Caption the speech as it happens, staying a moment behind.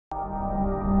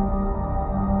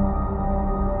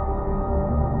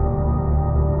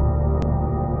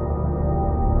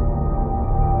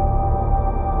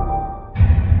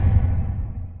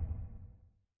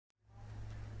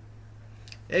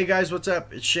Hey guys, what's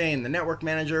up? It's Shane, the network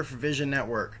manager for Vision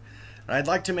Network. And I'd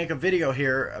like to make a video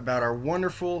here about our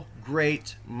wonderful,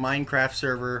 great Minecraft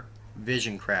server,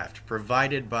 VisionCraft,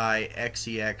 provided by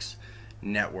XEX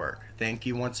Network. Thank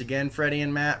you once again, Freddie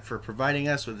and Matt, for providing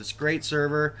us with this great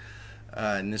server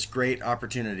and this great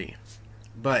opportunity.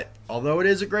 But although it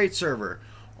is a great server,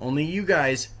 only you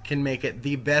guys can make it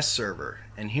the best server.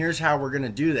 And here's how we're going to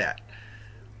do that.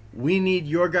 We need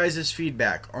your guys'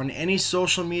 feedback on any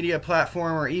social media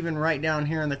platform or even right down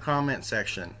here in the comment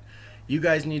section. You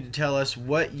guys need to tell us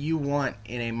what you want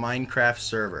in a Minecraft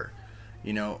server.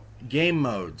 You know, game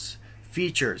modes,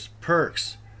 features,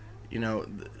 perks, you know,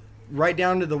 right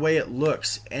down to the way it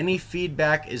looks. Any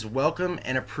feedback is welcome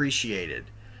and appreciated.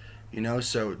 You know,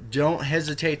 so don't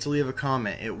hesitate to leave a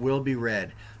comment. It will be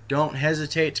read. Don't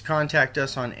hesitate to contact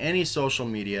us on any social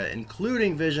media,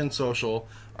 including Vision Social,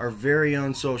 our very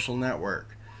own social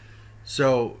network.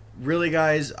 So really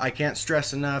guys, I can't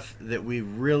stress enough that we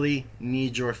really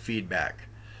need your feedback.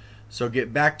 So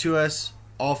get back to us.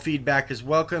 All feedback is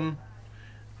welcome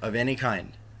of any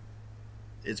kind.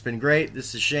 It's been great.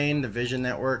 This is Shane, the Vision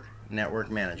Network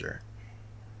Manager.